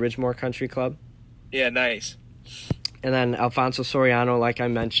 caddy at Ridgemore Country Club. Yeah, nice. And then Alfonso Soriano, like I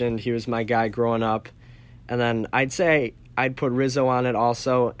mentioned, he was my guy growing up. And then I'd say I'd put Rizzo on it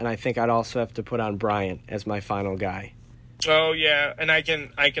also, and I think I'd also have to put on Bryant as my final guy. Oh yeah, and I can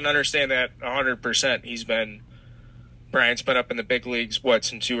understand that 100%. Bryant's been up in the big leagues,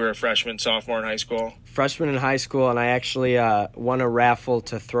 since you were a freshman, sophomore in high school? Freshman in high school, and I actually won a raffle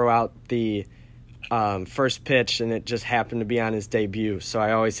to throw out the first pitch, and it just happened to be on his debut. So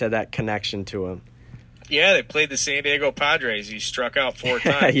I always had that connection to him. Yeah, they played the San Diego Padres. He struck out 4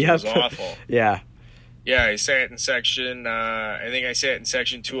 times. Yep. It was awful. Yeah. Yeah, I sat in section, I think I sat in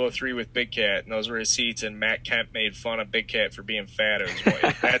section 203 with Big Cat, and those were his seats, and Matt Kemp made fun of Big Cat for being fat.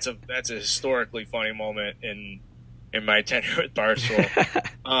 That's a historically funny moment in my tenure with Barstool.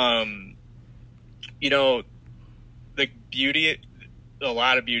 the beauty, a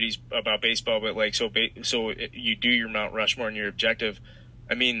lot of beauties about baseball, but like so you do your Mount Rushmore and your objective.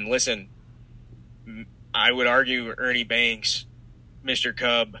 I mean, listen, I would argue Ernie Banks, Mr.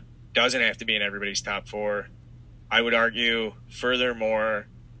 Cub, doesn't have to be in everybody's top 4. I would argue, furthermore,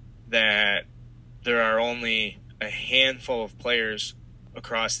 that there are only a handful of players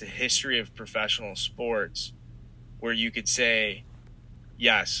across the history of professional sports where you could say,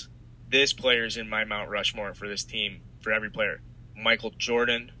 yes, this player is in my Mount Rushmore for this team, for every player. Michael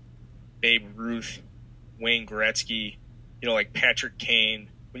Jordan, Babe Ruth, Wayne Gretzky, like Patrick Kane.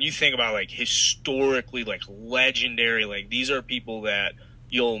 When you think about, like, historically, like, legendary, like, these are people that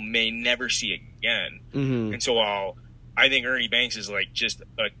may never see again. Mm-hmm. And so while I think Ernie Banks is, like, just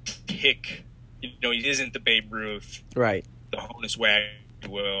a tick, he isn't the Babe Ruth, right? The Honus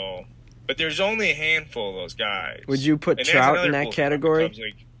Wagner, but there's only a handful of those guys. Would you put Trout in that cool category?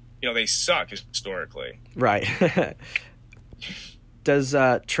 Like, they suck historically. Right. Does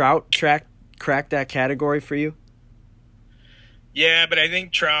Trout crack that category for you? Yeah, but I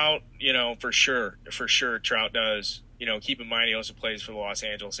think Trout, for sure, Trout does. Keep in mind he also plays for the Los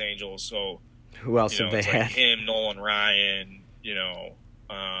Angeles Angels. So who else have they had? Like him, Nolan Ryan.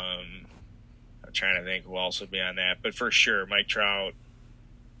 I'm trying to think who else would be on that, but for sure, Mike Trout.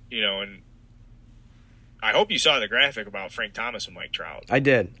 And I hope you saw the graphic about Frank Thomas and Mike Trout. I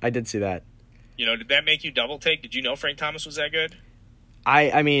did see that. Did that make you double take? Did you know Frank Thomas was that good?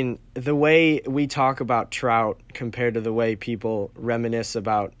 I mean, the way we talk about Trout compared to the way people reminisce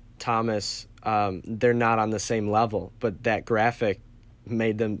about Thomas, they're not on the same level, but that graphic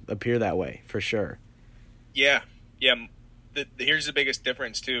made them appear that way for sure. Yeah. Here's the biggest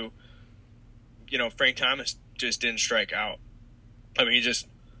difference too. Frank Thomas just didn't strike out. I mean,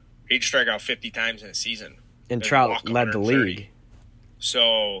 he'd strike out 50 times in a season. And Trout led the league.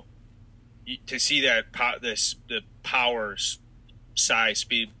 So to see that the powers, size,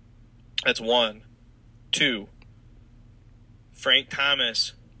 speed, that's one. Two, Frank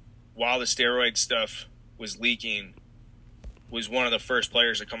Thomas, while the steroid stuff was leaking, was one of the first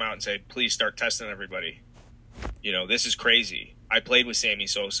players to come out and say, please start testing everybody. This is crazy. I played with Sammy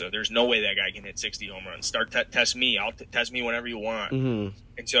Sosa. There's no way that guy can hit 60 home runs. Start test me. I'll test me whenever you want. Mm-hmm.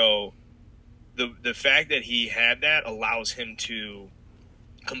 And so the fact that he had that allows him to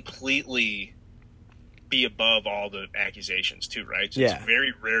completely be above all the accusations too, right? So It's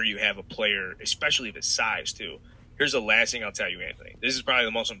very rare you have a player, especially of his size too. Here's the last thing I'll tell you, Anthony. This is probably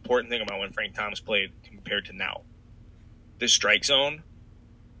the most important thing about when Frank Thomas played compared to now. The strike zone,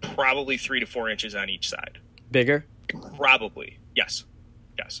 probably 3 to 4 inches on each side. Bigger? Probably. Yes.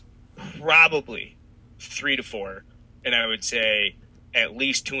 Probably 3 to 4. And I would say at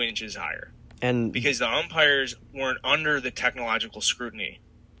least 2 inches higher. And because the umpires weren't under the technological scrutiny.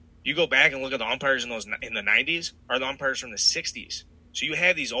 You go back and look at the umpires in the 90s are the umpires from the 60s. So you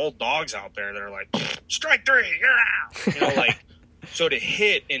have these old dogs out there that are like, strike 3, you're out. So to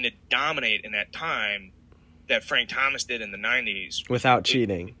hit and to dominate in that time that Frank Thomas did in the 90s. Without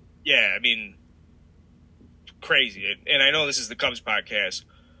cheating. Yeah, I mean, crazy. And I know this is the Cubs podcast.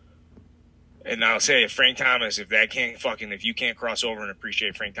 And I'll say, if you can't cross over and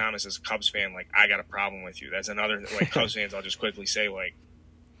appreciate Frank Thomas as a Cubs fan, I got a problem with you. That's another, Cubs fans, I'll just quickly say, we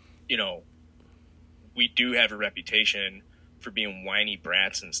do have a reputation for being whiny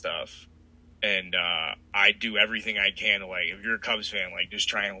brats and stuff. And I do everything I can to, if you're a Cubs fan, just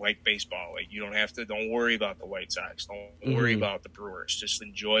try and like baseball. You don't worry about the White Sox. Don't worry about the Brewers. Just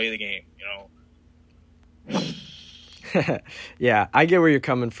enjoy the game, Yeah, I get where you're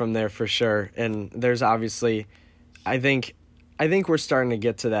coming from there for sure. And there's obviously, I think we're starting to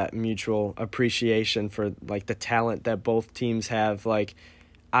get to that mutual appreciation for the talent that both teams have.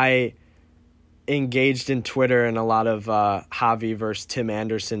 I engaged in Twitter and a lot of Javi versus Tim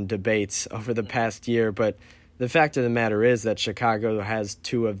Anderson debates over the past year, but the fact of the matter is that Chicago has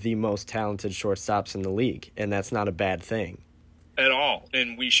 2 of the most talented shortstops in the league, and that's not a bad thing. At all.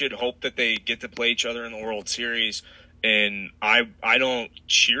 And we should hope that they get to play each other in the World Series. And I don't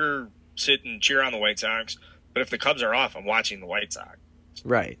sit and cheer on the White Sox, but if the Cubs are off, I'm watching the White Sox.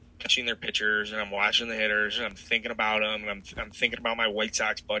 Right. Watching their pitchers, and I'm watching the hitters, and I'm thinking about them, and I'm thinking about my White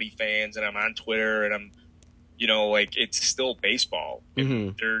Sox buddy fans, and I'm on Twitter, and I'm, it's still baseball.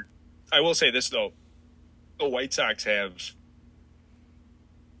 Mm-hmm. I will say this though, the White Sox have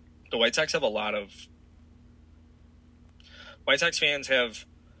a lot of White Sox fans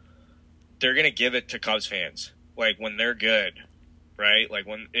they're gonna give it to Cubs fans when they're good, right?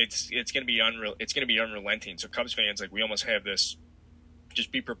 When it's gonna be unrelenting. So Cubs fans, we almost have this.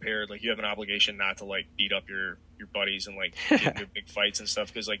 Just be prepared. You have an obligation not to beat up your buddies and get into big fights and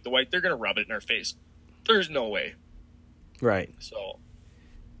stuff because they're gonna rub it in our face. There's no way Right. So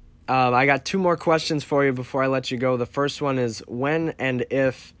I got 2 more questions for you before I let you go. The first one is, when and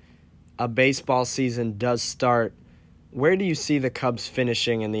if a baseball season does start, where do you see the Cubs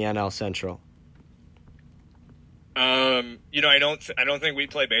finishing in the NL Central? I don't think we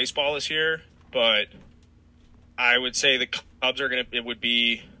play baseball this year, but I would say the Cubs are it would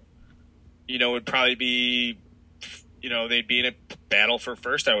probably be, they'd be in a battle for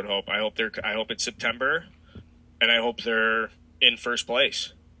first. I would hope. I hope it's September, and I hope they're in first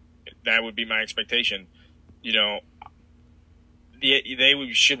place. That would be my expectation. They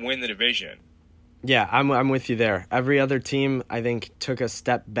should win the division. Yeah, I'm with you there. Every other team, I think, took a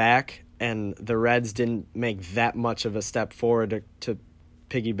step back, and the Reds didn't make that much of a step forward to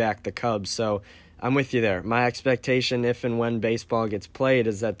piggyback the Cubs. So I'm with you there. My expectation, if and when baseball gets played,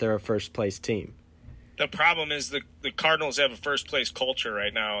 is that they're a first-place team. The problem is the Cardinals have a first-place culture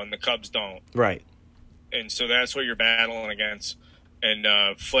right now, and the Cubs don't. Right. And so that's what you're battling against. And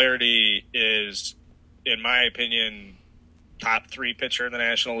Flaherty is, in my opinion, top 3 pitcher in the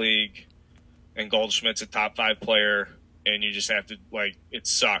National League, and Goldschmidt's a top 5 player, and you just have to, it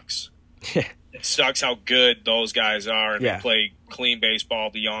sucks. It sucks how good those guys are, and they play clean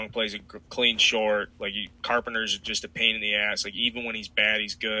baseball. DeYoung plays a clean short. Carpenter's just a pain in the ass. Even when he's bad,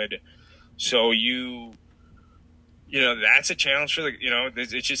 he's good. So that's a challenge for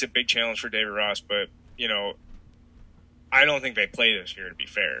it's just a big challenge for David Ross, but, I don't think they play this year, to be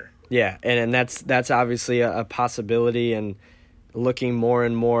fair. Yeah, and that's obviously a possibility and looking more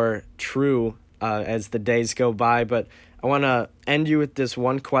and more true as the days go by. But I want to end you with this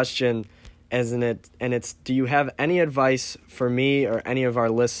one question, and it's, do you have any advice for me or any of our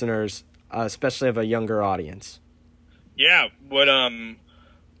listeners, especially of a younger audience? Yeah,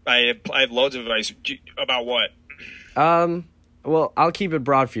 I have loads of advice. About what? Well, I'll keep it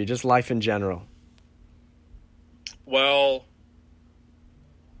broad for you, just life in general. Well,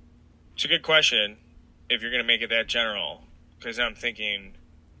 it's a good question if you're going to make it that general, because I'm thinking,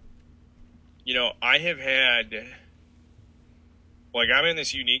 I have had, I'm in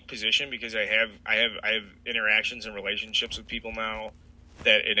this unique position because I have interactions and relationships with people now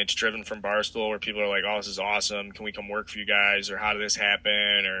and it's driven from Barstool, where people are like, "Oh, this is awesome. Can we come work for you guys?" Or "How did this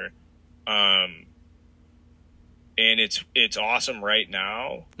happen?" Or, and it's awesome right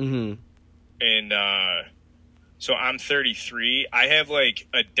now. Mm-hmm. And, so I'm 33. I have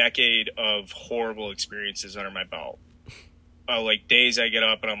a decade of horrible experiences under my belt. Days I get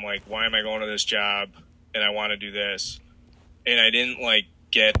up and I'm like, why am I going to this job? And I want to do this. And I didn't I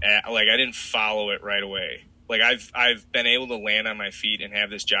didn't follow it right away. I've been able to land on my feet and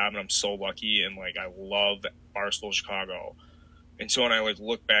have this job, and I'm so lucky. And I love Barstool Chicago. And so when I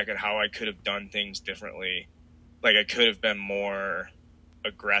look back at how I could have done things differently, I could have been more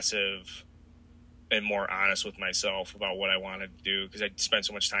aggressive and more honest with myself about what I wanted to do, because I spent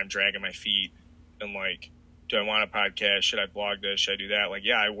so much time dragging my feet and do I want a podcast? Should I blog this? Should I do that?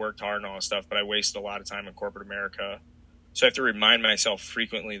 I worked hard and all this stuff, but I wasted a lot of time in corporate America. So I have to remind myself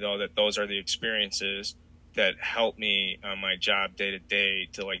frequently, though, that those are the experiences that help me on my job day to day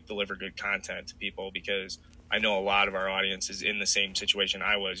to deliver good content to people, because I know a lot of our audience is in the same situation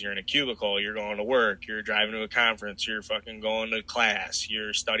I was. You're in a cubicle, you're going to work, you're driving to a conference, you're fucking going to class,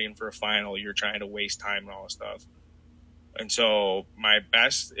 you're studying for a final, you're trying to waste time and all this stuff. And so my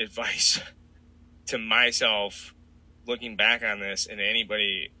best advice to myself, looking back on this, and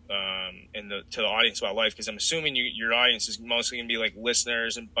anybody to the audience about life, because I'm assuming your audience is mostly going to be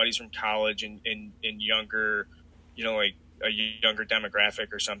listeners and buddies from college and younger, a younger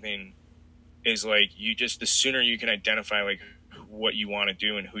demographic or something, is the sooner you can identify what you want to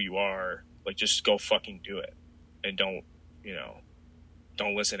do and who you are, just go fucking do it, and don't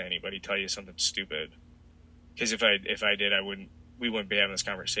listen to anybody tell you something stupid. Because if I did, we wouldn't be having this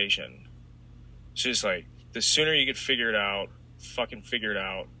conversation. It's just the sooner you could figure it out, fucking figure it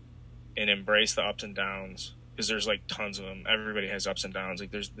out, and embrace the ups and downs, because there's tons of them. Everybody has ups and downs.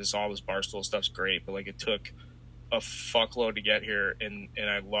 There's all this Barstool stuff's great, but it took a fuckload to get here, and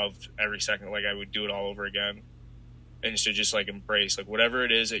I loved every second. I would do it all over again. And so just embrace whatever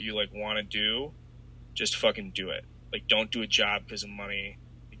it is that you want to do, just fucking do it. Don't do a job because of money.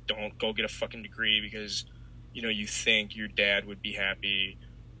 Don't go get a fucking degree because you think your dad would be happy,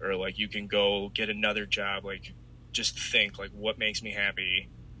 or you can go get another job. Just think what makes me happy,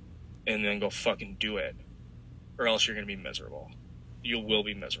 and then go fucking do it, or else you're gonna be miserable. You will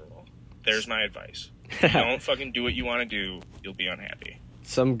be miserable. There's my advice. Don't fucking do what you want to do. You'll be unhappy.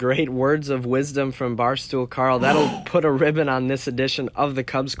 Some great words of wisdom from Barstool Carl. That'll put a ribbon on this edition of the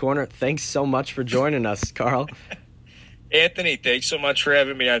Cubs Corner. Thanks so much for joining us, Carl. Anthony, thanks so much for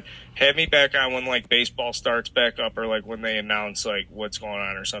having me on. Have me back on when like baseball starts back up, or like when they announce like what's going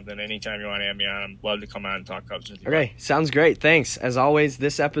on or something. Anytime you want to have me on, I'd love to come on and talk Cubs with you. Okay, sounds great. Thanks. As always,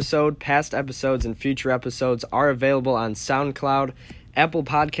 this episode, past episodes, and future episodes are available on SoundCloud, Apple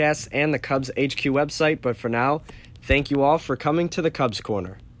Podcasts, and the Cubs HQ website. But for now, thank you all for coming to the Cubs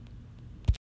Corner.